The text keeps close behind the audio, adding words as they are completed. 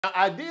Now,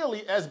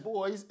 ideally, as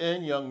boys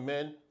and young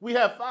men, we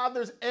have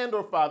fathers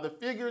and/or father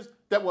figures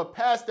that will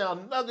pass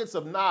down nuggets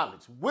of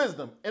knowledge,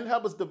 wisdom, and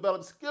help us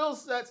develop skill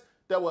sets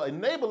that will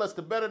enable us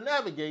to better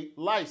navigate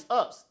life's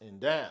ups and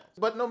downs.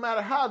 But no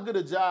matter how good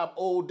a job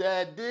old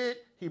dad did,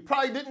 he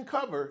probably didn't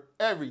cover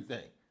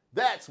everything.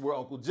 That's where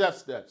Uncle Jeff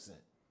steps in.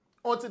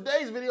 On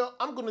today's video,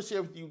 I'm going to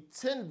share with you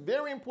 10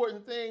 very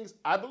important things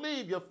I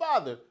believe your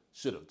father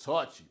should have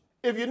taught you.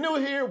 If you're new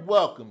here,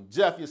 welcome,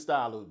 Jeff, your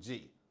Style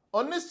O.G.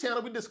 On this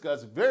channel, we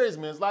discuss various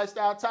men's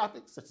lifestyle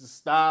topics such as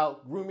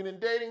style, grooming, and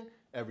dating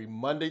every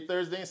Monday,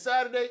 Thursday, and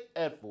Saturday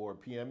at 4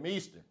 p.m.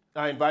 Eastern.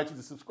 I invite you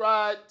to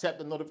subscribe, tap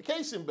the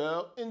notification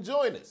bell, and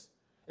join us.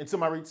 And to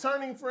my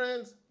returning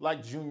friends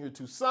like Junior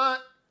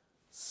Toussaint,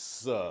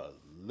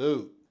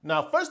 salute.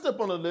 Now, first up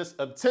on the list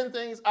of 10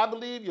 things I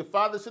believe your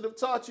father should have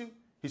taught you,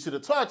 he should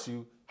have taught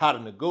you how to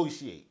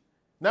negotiate.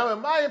 Now,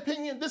 in my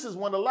opinion, this is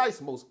one of life's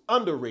most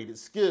underrated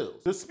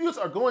skills. Disputes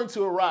are going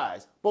to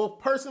arise, both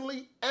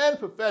personally and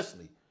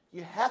professionally.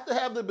 You have to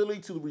have the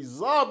ability to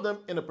resolve them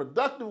in a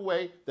productive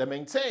way that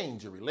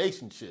maintains your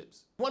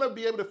relationships. You want to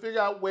be able to figure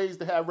out ways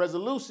to have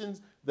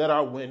resolutions that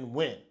are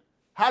win-win.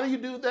 How do you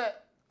do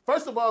that?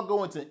 First of all,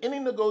 go into any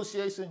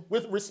negotiation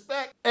with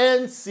respect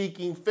and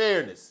seeking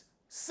fairness.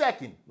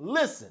 Second,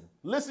 listen.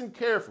 Listen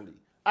carefully.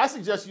 I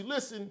suggest you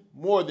listen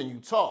more than you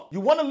talk.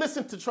 You want to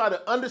listen to try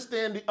to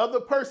understand the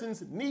other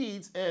person's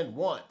needs and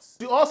wants.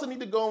 You also need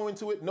to go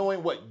into it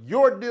knowing what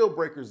your deal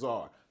breakers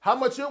are, how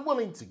much you're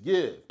willing to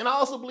give. And I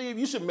also believe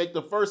you should make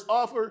the first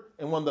offer,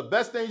 and one of the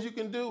best things you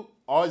can do,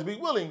 always be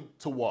willing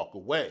to walk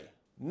away.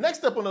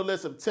 Next up on the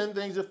list of 10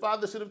 things your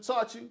father should have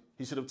taught you,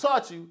 he should have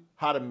taught you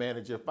how to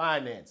manage your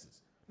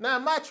finances. Now,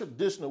 in my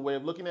traditional way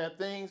of looking at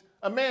things,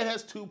 a man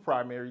has two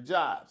primary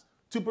jobs: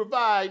 to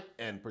provide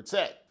and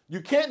protect. You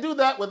can't do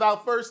that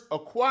without first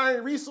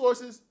acquiring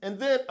resources and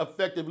then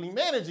effectively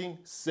managing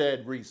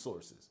said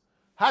resources.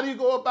 How do you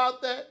go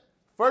about that?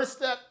 First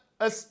step,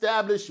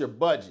 establish your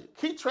budget.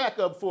 Keep track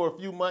of for a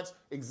few months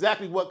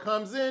exactly what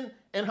comes in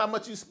and how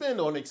much you spend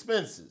on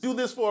expenses. Do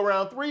this for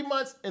around 3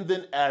 months and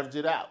then average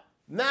it out.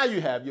 Now you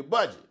have your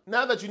budget.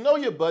 Now that you know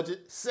your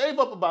budget, save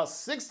up about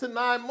 6 to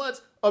 9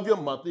 months of your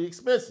monthly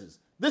expenses.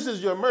 This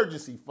is your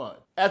emergency fund.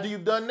 After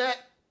you've done that,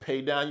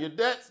 pay down your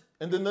debts.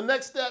 And then the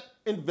next step,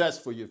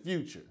 invest for your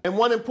future. And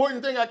one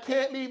important thing I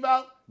can't leave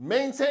out,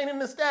 maintain and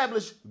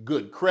establish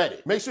good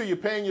credit. Make sure you're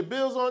paying your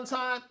bills on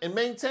time and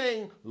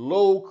maintain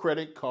low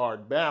credit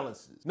card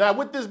balances. Now,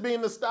 with this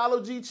being the Style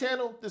O.G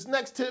channel, this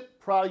next tip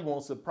probably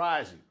won't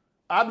surprise you.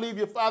 I believe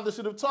your father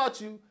should have taught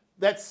you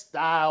that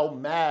style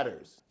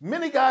matters.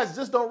 Many guys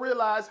just don't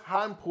realize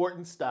how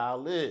important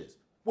style is.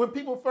 When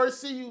people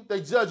first see you,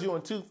 they judge you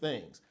on two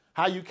things: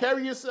 how you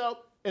carry yourself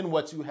and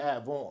what you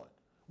have on.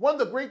 One of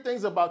the great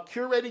things about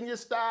curating your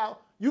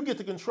style, you get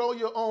to control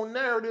your own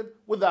narrative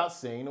without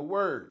saying a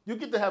word. You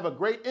get to have a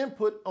great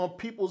input on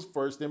people's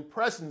first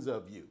impressions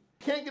of you. You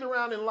can't get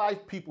around in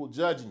life people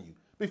judging you.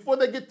 Before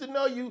they get to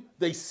know you,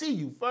 they see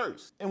you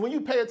first. And when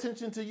you pay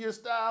attention to your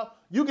style,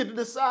 you get to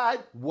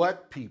decide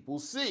what people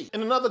see.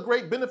 And another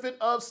great benefit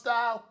of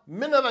style,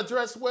 men that are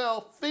dressed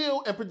well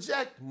feel and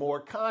project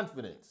more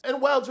confidence.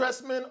 And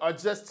well-dressed men are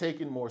just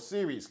taken more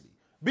seriously.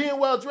 Being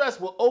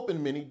well-dressed will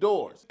open many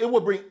doors. It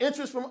will bring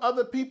interest from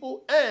other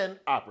people and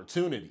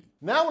opportunity.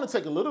 Now I want to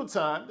take a little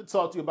time to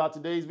talk to you about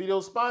today's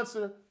video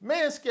sponsor,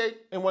 Manscaped,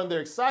 and one of their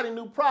exciting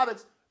new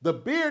products, the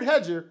Beard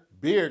Hedger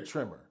Beard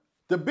Trimmer.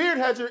 The Beard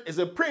Hedger is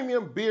a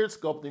premium beard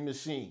sculpting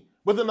machine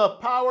with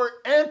enough power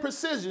and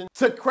precision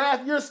to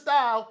craft your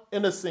style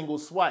in a single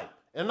swipe.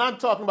 And I'm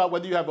talking about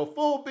whether you have a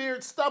full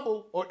beard,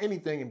 stubble, or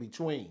anything in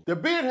between. The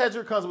Beard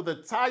Hedger comes with a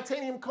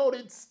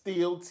titanium-coated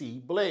steel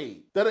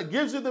T-blade that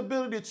gives you the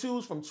ability to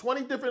choose from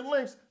 20 different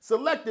lengths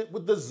selected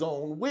with the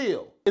zone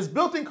wheel. Its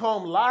built-in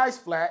comb lies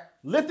flat,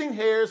 lifting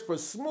hairs for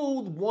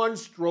smooth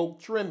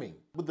one-stroke trimming.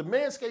 With the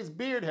Manscaped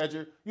Beard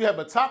Hedger, you have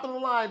a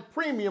top-of-the-line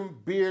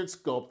premium beard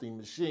sculpting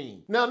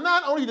machine. Now,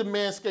 not only did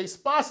Manscaped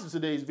sponsor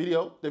today's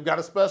video, they've got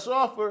a special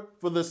offer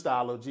for the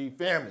Style O.G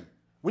family.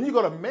 When you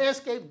go to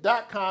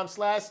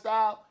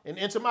manscaped.com/style and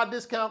enter my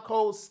discount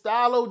code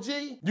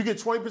StyleOG, you get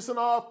 20%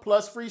 off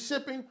plus free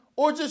shipping,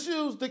 or just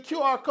use the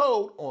QR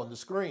code on the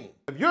screen.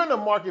 If you're in the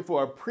market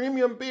for a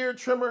premium beard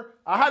trimmer,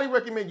 I highly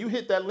recommend you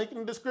hit that link in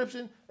the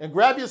description and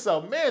grab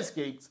yourself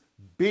Manscaped's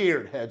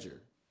Beard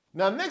Hedger.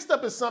 Now, next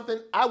up is something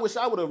I wish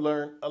I would have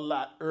learned a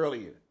lot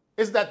earlier.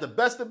 Is that the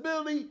best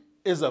ability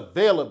is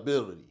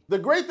availability. The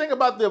great thing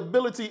about the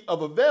ability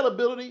of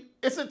availability,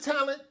 it's a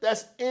talent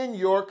that's in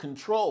your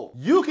control.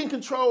 You can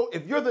control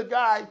if you're the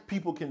guy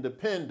people can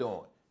depend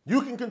on.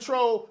 You can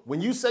control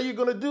when you say you're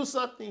gonna do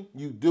something,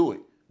 you do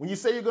it. When you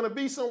say you're gonna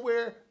be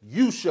somewhere,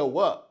 you show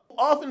up. You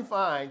often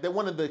find that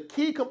one of the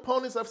key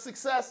components of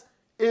success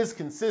is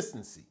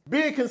consistency.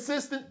 Being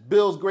consistent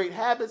builds great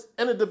habits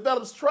and it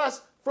develops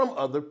trust from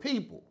other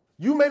people.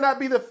 You may not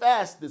be the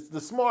fastest,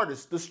 the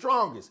smartest, the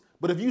strongest,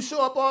 but if you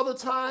show up all the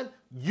time,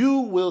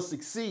 you will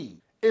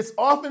succeed. It's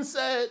often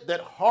said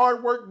that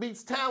hard work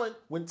beats talent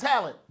when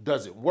talent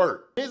doesn't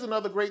work. Here's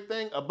another great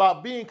thing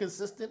about being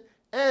consistent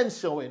and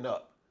showing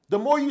up. The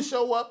more you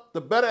show up,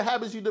 the better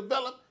habits you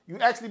develop, you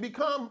actually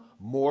become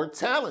more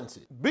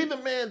talented. Be the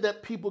man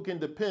that people can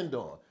depend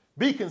on.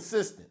 Be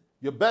consistent.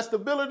 Your best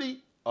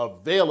ability,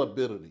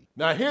 availability.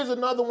 Now here's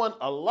another one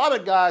a lot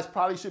of guys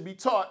probably should be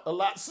taught a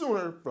lot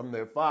sooner from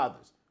their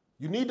fathers.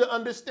 You need to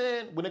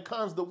understand when it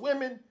comes to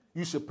women,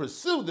 you should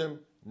pursue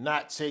them,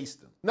 not chase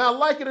them. Now,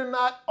 like it or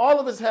not, all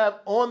of us have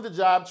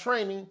on-the-job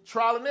training,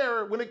 trial and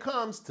error when it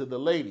comes to the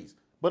ladies.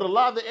 But a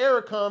lot of the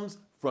error comes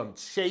from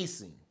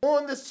chasing.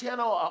 On this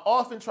channel, I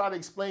often try to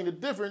explain the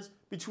difference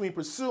between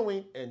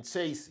pursuing and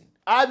chasing.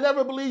 I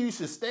never believe you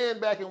should stand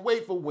back and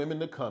wait for women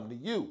to come to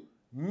you.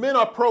 Men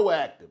are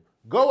proactive.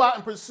 Go out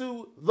and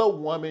pursue the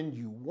woman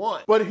you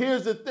want. But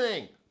here's the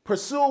thing.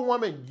 Pursue a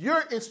woman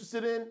you're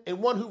interested in and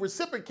one who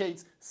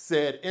reciprocates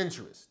said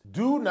interest.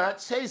 Do not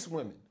chase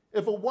women.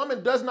 If a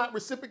woman does not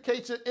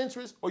reciprocate your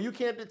interest or you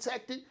can't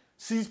detect it,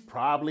 she's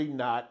probably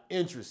not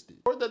interested.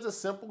 Or there's a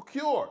simple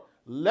cure.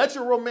 Let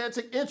your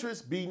romantic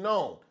interest be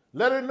known.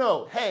 Let her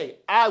know, hey,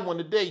 I want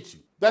to date you.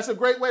 That's a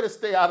great way to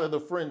stay out of the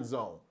friend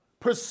zone.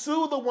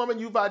 Pursue the woman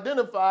you've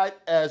identified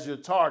as your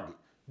target.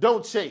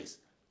 Don't chase.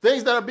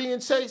 Things that are being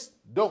chased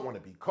don't want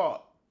to be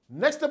caught.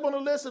 Next up on the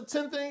list of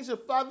 10 things your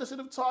father should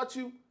have taught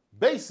you,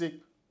 basic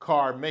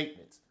car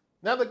maintenance.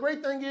 Now the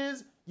great thing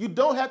is, you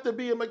don't have to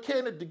be a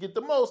mechanic to get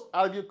the most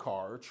out of your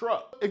car or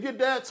truck. If your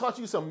dad taught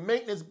you some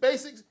maintenance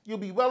basics, you'll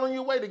be well on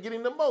your way to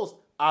getting the most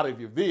out of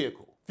your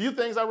vehicle. Few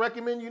things I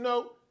recommend you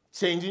know: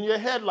 changing your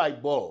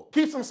headlight bulb.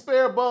 Keep some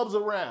spare bulbs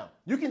around.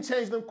 You can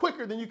change them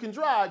quicker than you can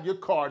drive your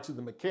car to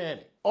the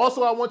mechanic.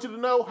 Also, I want you to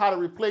know how to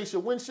replace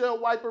your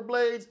windshield wiper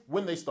blades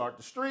when they start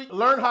to streak.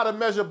 Learn how to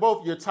measure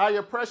both your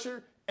tire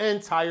pressure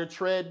and tire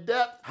tread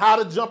depth, how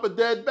to jump a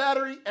dead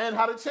battery, and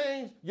how to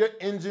change your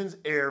engine's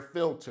air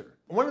filter.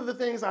 One of the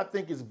things I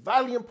think is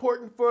vitally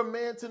important for a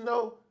man to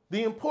know,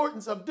 the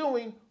importance of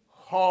doing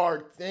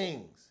hard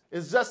things.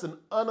 It's just an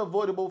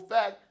unavoidable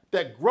fact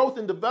that growth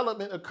and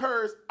development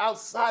occurs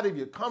outside of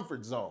your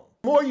comfort zone.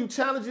 The more you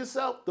challenge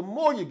yourself, the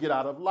more you get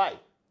out of life.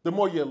 The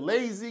more you're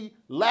lazy,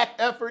 lack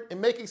effort, and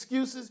make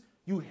excuses,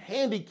 you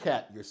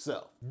handicap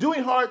yourself.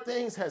 Doing hard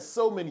things has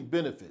so many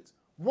benefits.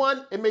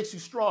 One, it makes you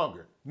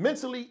stronger,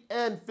 mentally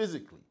and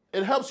physically.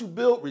 It helps you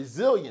build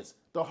resilience.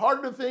 The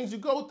harder the things you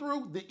go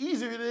through, the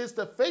easier it is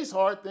to face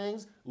hard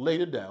things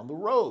later down the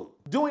road.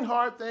 Doing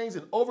hard things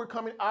and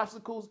overcoming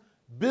obstacles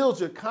builds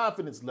your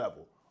confidence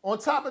level. On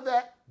top of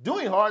that,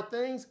 doing hard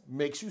things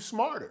makes you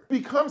smarter.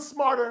 Become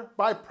smarter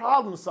by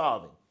problem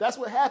solving. That's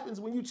what happens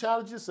when you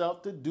challenge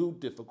yourself to do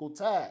difficult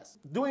tasks.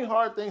 Doing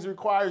hard things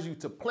requires you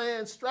to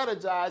plan,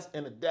 strategize,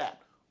 and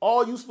adapt.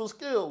 All useful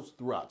skills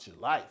throughout your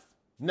life.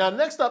 Now,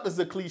 next up is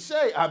a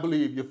cliche I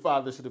believe your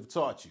father should have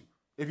taught you.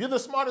 If you're the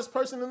smartest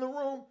person in the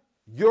room,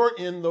 you're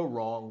in the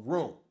wrong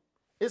room.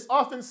 It's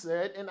often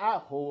said, and I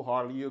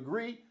wholeheartedly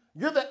agree,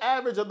 you're the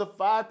average of the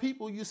 5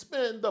 people you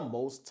spend the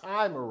most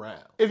time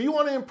around. If you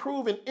want to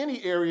improve in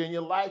any area in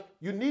your life,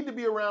 you need to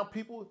be around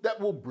people that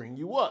will bring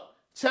you up,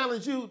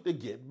 challenge you to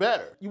get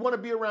better. You want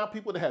to be around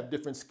people that have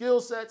different skill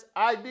sets,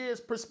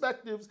 ideas,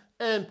 perspectives,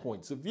 and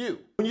points of view.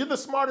 When you're the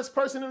smartest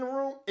person in the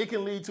room, it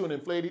can lead to an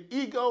inflated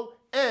ego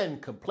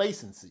and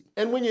complacency.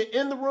 And when you're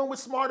in the room with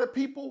smarter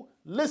people,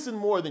 listen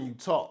more than you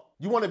talk.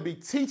 You want to be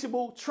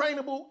teachable,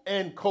 trainable,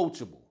 and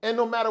coachable. And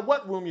no matter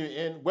what room you're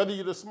in, whether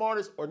you're the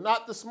smartest or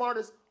not the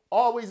smartest,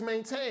 always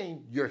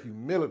maintain your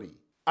humility.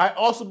 I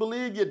also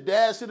believe your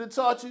dad should have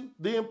taught you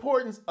the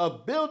importance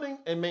of building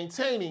and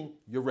maintaining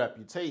your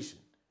reputation.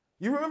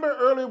 You remember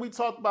earlier we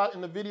talked about in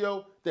the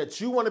video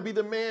that you want to be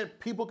the man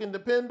people can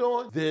depend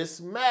on?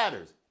 This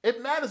matters.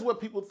 It matters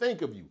what people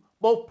think of you,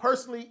 both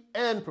personally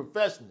and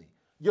professionally.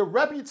 Your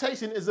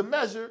reputation is a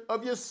measure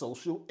of your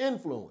social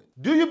influence.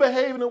 Do you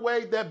behave in a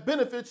way that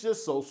benefits your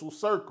social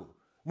circle?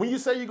 When you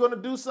say you're going to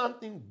do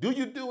something, do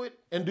you do it?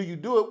 And do you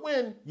do it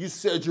when you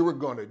said you were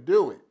going to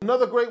do it?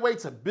 Another great way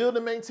to build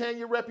and maintain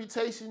your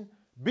reputation,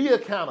 be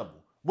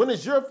accountable. When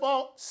it's your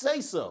fault,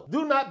 say so.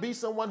 Do not be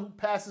someone who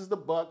passes the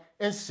buck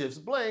and shifts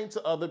blame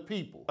to other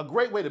people. A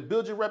great way to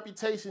build your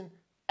reputation,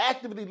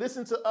 actively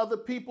listen to other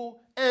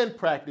people and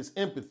practice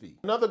empathy.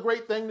 Another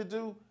great thing to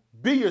do,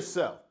 be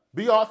yourself.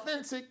 Be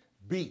authentic,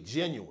 be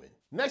genuine.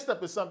 Next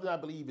up is something I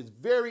believe is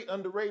very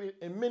underrated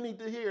and many need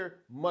to hear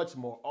much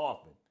more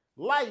often.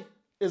 Life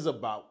is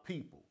about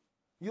people.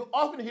 You'll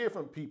often hear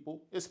from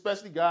people,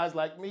 especially guys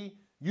like me,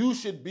 you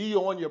should be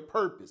on your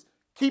purpose.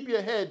 Keep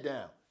your head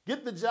down.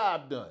 Get the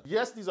job done.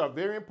 Yes, these are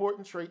very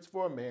important traits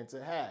for a man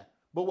to have.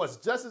 But what's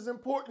just as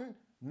important,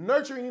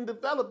 nurturing and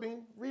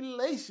developing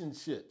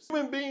relationships.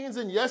 Human beings,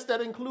 and yes,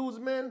 that includes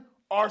men,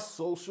 are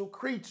social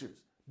creatures.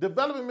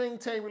 Develop and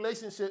maintain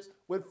relationships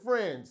with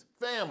friends,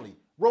 family,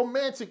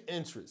 romantic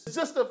interests. It's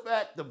just a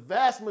fact the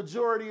vast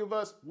majority of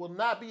us will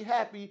not be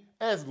happy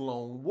as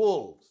lone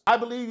wolves. I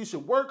believe you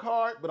should work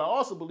hard, but I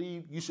also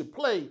believe you should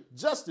play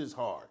just as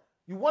hard.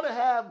 You want to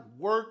have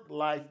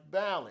work-life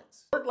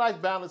balance.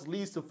 Work-life balance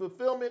leads to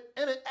fulfillment,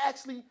 and it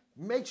actually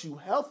makes you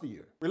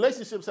healthier.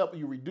 Relationships help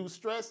you reduce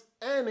stress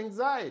and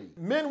anxiety.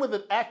 Men with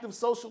an active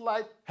social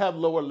life have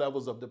lower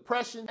levels of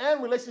depression,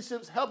 and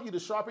relationships help you to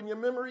sharpen your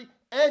memory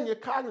and your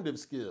cognitive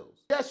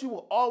skills. Yes, you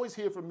will always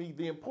hear from me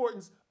the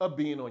importance of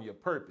being on your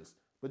purpose,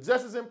 but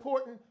just as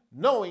important,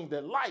 knowing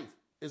that life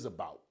is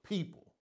about people.